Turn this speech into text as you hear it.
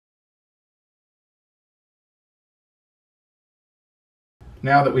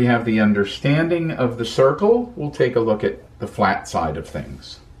Now that we have the understanding of the circle, we'll take a look at the flat side of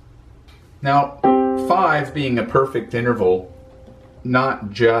things. Now, 5 being a perfect interval,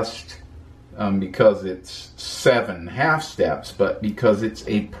 not just because it's 7 half steps, but because it's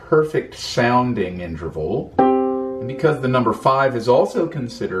a perfect sounding interval, and because the number 5 is also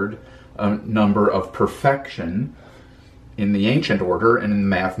considered a number of perfection in the ancient order and in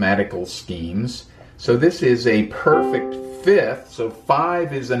mathematical schemes. So this is a perfect fifth. So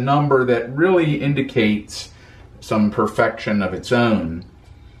 5 is a number that really indicates some perfection of its own.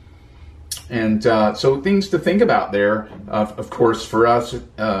 And so things to think about there. Of course, for us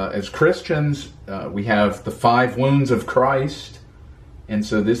as Christians, we have the 5 wounds of Christ. And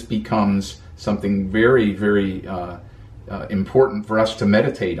so this becomes something very, very important for us to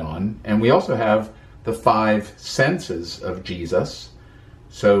meditate on. And we also have the 5 senses of Jesus.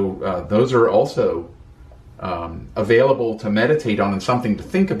 So those are also available to meditate on and something to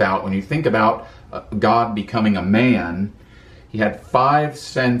think about. When you think about God becoming a man, he had 5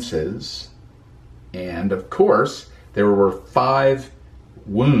 senses. And of course, there were 5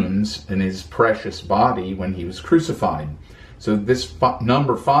 wounds in his precious body when he was crucified. So this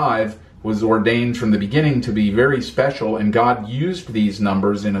number 5 was ordained from the beginning to be very special, and God used these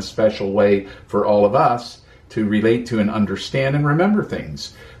numbers in a special way for all of us to relate to and understand and remember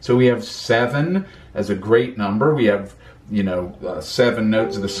things. So we have 7 as a great number. We have, 7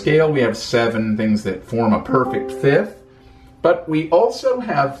 notes of the scale. We have 7 things that form a perfect fifth. But we also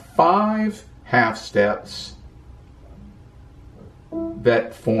have 5 half steps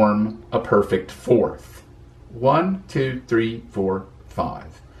that form a perfect fourth. 1, 2, 3, 4,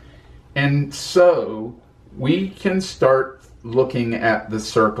 5. And so we can start looking at the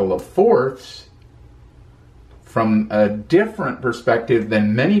circle of fourths from a different perspective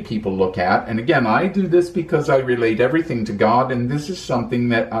than many people look at. And again, I do this because I relate everything to God, and this is something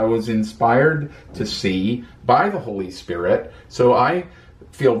that I was inspired to see by the Holy Spirit. So I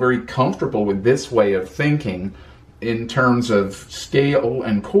feel very comfortable with this way of thinking in terms of scale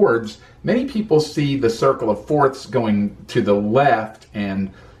and chords. Many people see the circle of fourths going to the left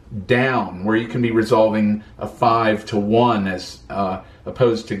and down, where you can be resolving a 5 to 1 as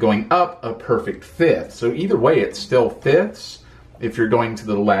opposed to going up a perfect fifth. So either way, it's still fifths. If you're going to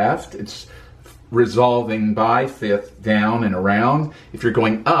the left, it's resolving by fifth down and around. If you're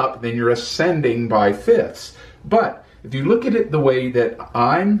going up, then you're ascending by fifths. But if you look at it the way that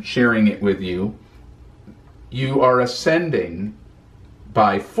I'm sharing it with you, you are ascending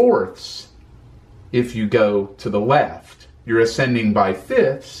by fourths if you go to the left. You're ascending by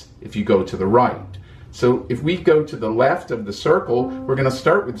fifths if you go to the right. So if we go to the left of the circle, we're going to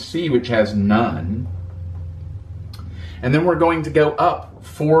start with C, which has none. And then we're going to go up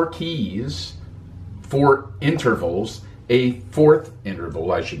 4 keys, 4 intervals, a fourth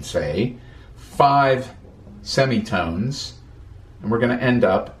interval, I should say, 5 semitones, and we're going to end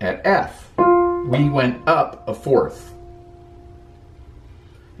up at F. We went up a fourth.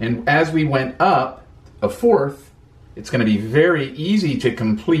 And as we went up a fourth, it's going to be very easy to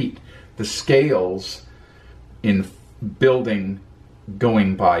complete the scales in building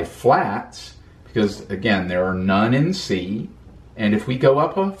going by flats, because again, there are none in C, and if we go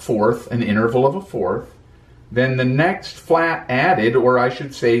up a fourth, an interval of a fourth, then the next flat added, or I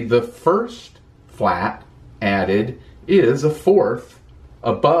should say the first flat added, is a fourth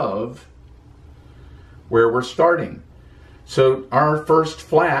above where we're starting. So our first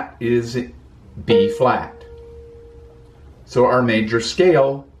flat is B flat. So our major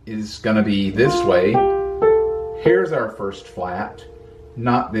scale is going to be this way. Here's our first flat,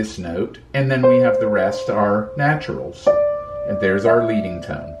 not this note, and then we have the rest are naturals. And there's our leading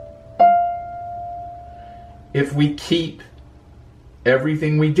tone. If we keep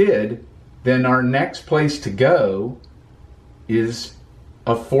everything we did, then our next place to go is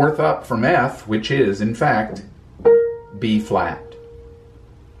a fourth up from F, which is, in fact, B flat.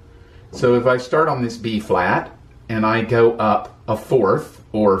 So if I start on this B flat, and I go up a fourth,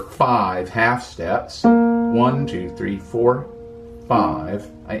 or 5 half steps, 1, 2, 3, 4,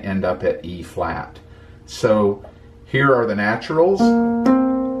 5, I end up at E flat. So here are the naturals,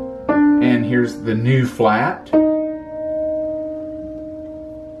 and here's the new flat,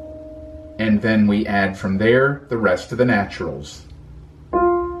 and then we add from there the rest of the naturals.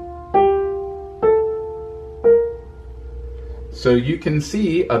 So you can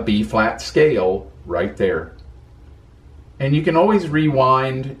see a B flat scale right there. And you can always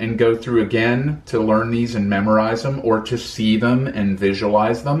rewind and go through again to learn these and memorize them, or to see them and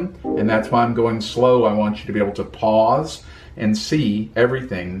visualize them. And that's why I'm going slow. I want you to be able to pause and see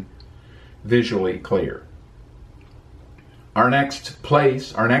everything visually clear. our next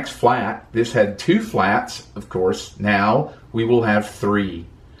place, our next flat, this had 2 flats, of course. Now we will have 3.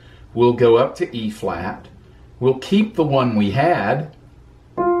 We'll go up to E flat. We'll keep the one we had,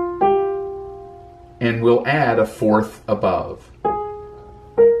 and we'll add a 4th above.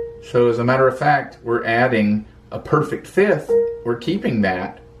 So as a matter of fact, we're adding a perfect 5th. We're keeping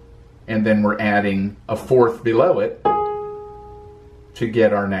that, and then we're adding a 4th below it to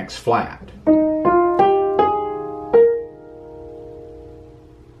get our next flat.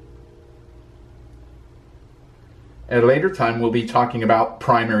 At a later time, we'll be talking about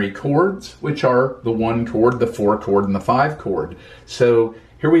primary chords, which are the 1 chord, the 4 chord, and the 5 chord. So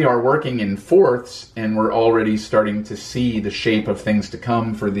here we are working in fourths, and we're already starting to see the shape of things to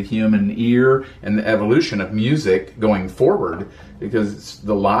come for the human ear and the evolution of music going forward, because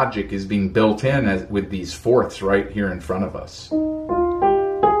the logic is being built in with these fourths right here in front of us.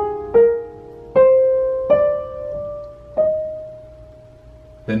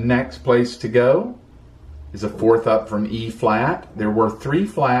 The next place to go is a 4th up from E flat. There were 3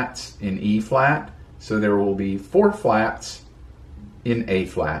 flats in E flat, so there will be 4 flats in A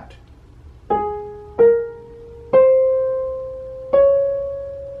flat. I'm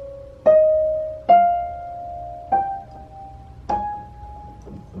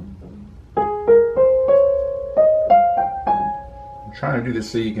trying to do this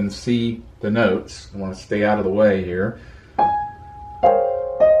so you can see the notes. I want to stay out of the way here.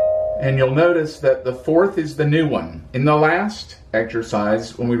 And you'll notice that the 4th is the new one. In the last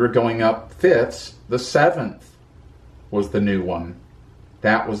exercise, when we were going up 5ths, the 7th was the new one.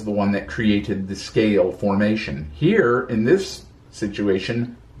 That was the one that created the scale formation. Here, in this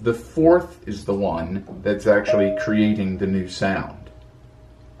situation, the 4th is the one that's actually creating the new sound.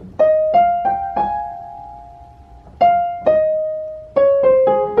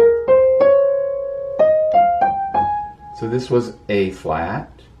 So this was A flat.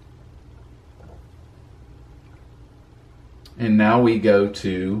 And now we go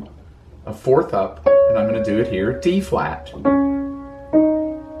to a 4th up, and I'm going to do it here, D flat.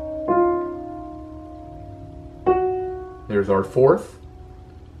 There's our 4th.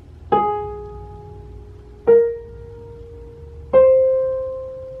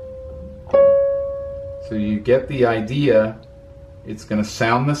 So you get the idea. It's going to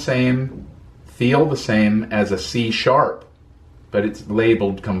sound the same, feel the same as a C sharp, but it's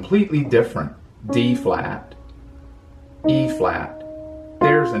labeled completely different. D flat. E flat,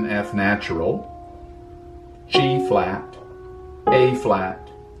 there's an F natural, G flat, A flat,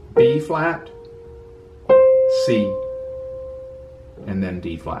 B flat, C, and then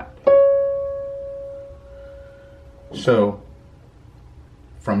D flat. So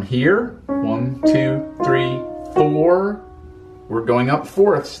from here, 1, 2, 3, 4, we're going up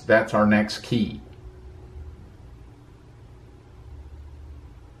fourths. That's our next key.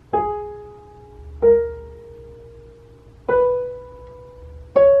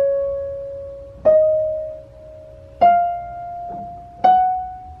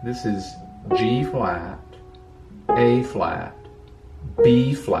 This is G flat, A flat,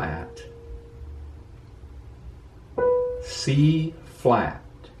 B flat, C flat,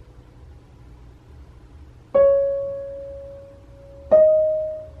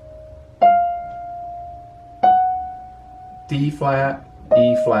 D flat,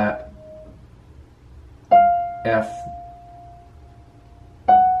 E flat, F,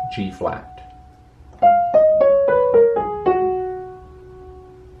 G flat.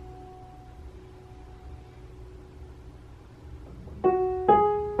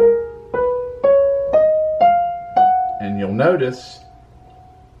 And you'll notice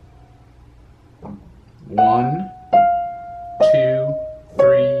 1, 2,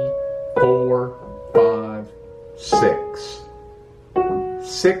 3, 4, 5, 6.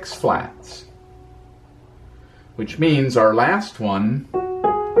 6 flats. Which means our last one,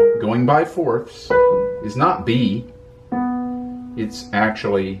 going by fourths, is not B, it's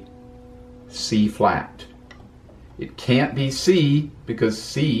actually C flat. It can't be C because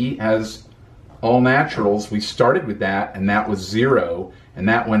C has all naturals. We started with that, and that was 0, and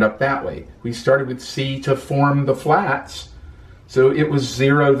that went up that way. We started with C to form the flats, so it was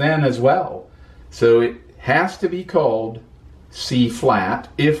 0 then as well. So it has to be called C flat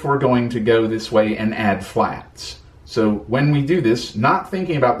if we're going to go this way and add flats. So when we do this, not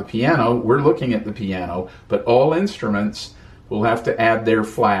thinking about the piano, we're looking at the piano, but all instruments will have to add their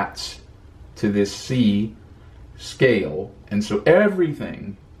flats to this C scale, and so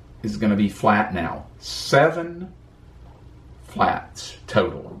everything is going to be flat now. 7 flats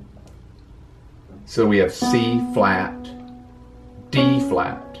total. So we have C flat, D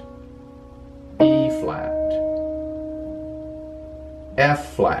flat, E flat,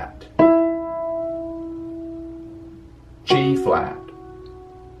 F flat, G flat,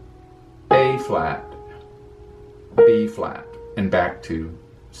 A flat, B flat, and back to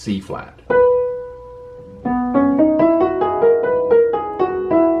C flat.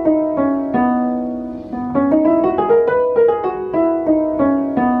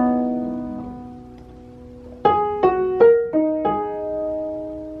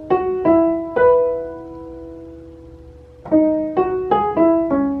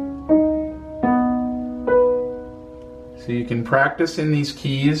 So you can practice in these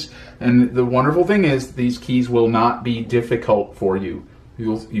keys, and the wonderful thing is these keys will not be difficult for you.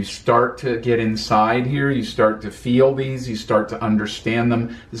 You start to get inside here, you start to feel these, you start to understand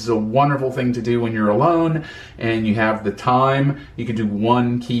them. This is a wonderful thing to do when you're alone and you have the time. You can do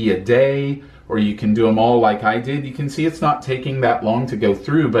one key a day, or you can do them all like I did. You can see it's not taking that long to go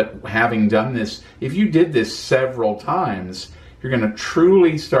through, but having done this, if you did this several times, you're going to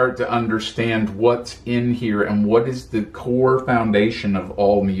truly start to understand what's in here and what is the core foundation of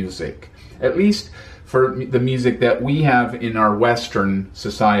all music. At least for the music that we have in our Western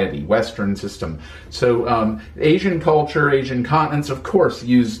society, Western system. So Asian culture, Asian continents, of course,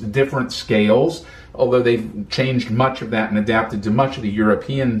 use different scales, although they've changed much of that and adapted to much of the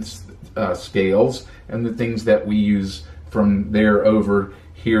European scales and the things that we use from there over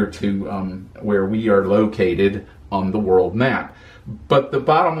here to where we are located on the world map. But the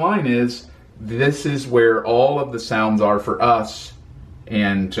bottom line is, this is where all of the sounds are for us,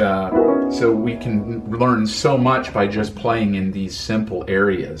 and so we can learn so much by just playing in these simple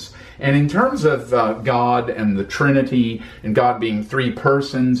areas. And in terms of God and the Trinity, and God being three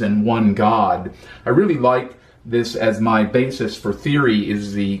persons and one God, I really like this as my basis for theory,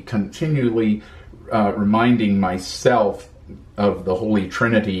 is the continually reminding myself of the Holy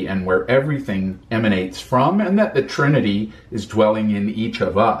Trinity and where everything emanates from, and that the Trinity is dwelling in each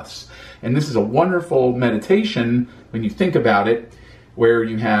of us. And this is a wonderful meditation when you think about it, where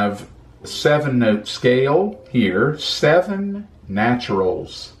you have a 7-note scale here, 7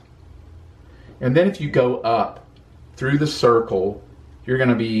 naturals. And then if you go up through the circle, you're going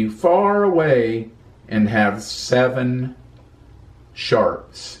to be far away and have 7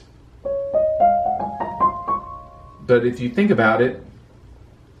 sharps. But if you think about it,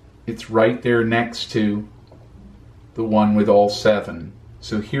 it's right there next to the one with all 7.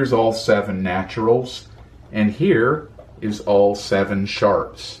 So here's all 7 naturals, and here is all 7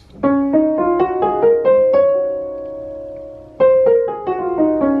 sharps.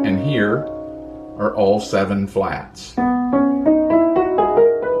 And here are all 7 flats.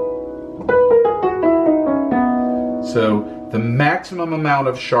 So the maximum amount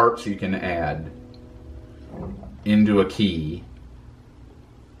of sharps you can add into a key,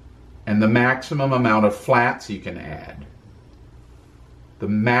 and the maximum amount of flats you can add, the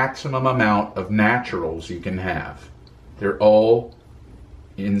maximum amount of naturals you can have. They're all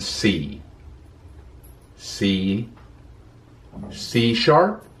in C. C, C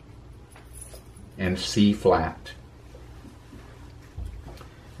sharp, and C flat.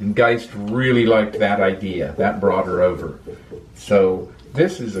 And Geist really liked that idea. That brought her over. So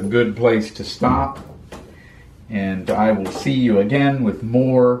this is a good place to stop. And I will see you again with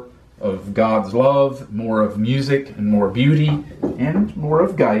more of God's love, more of music, and more beauty, and more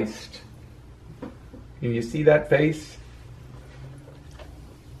of Geist. Can you see that face?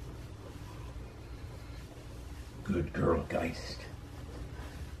 Good girl, Geist.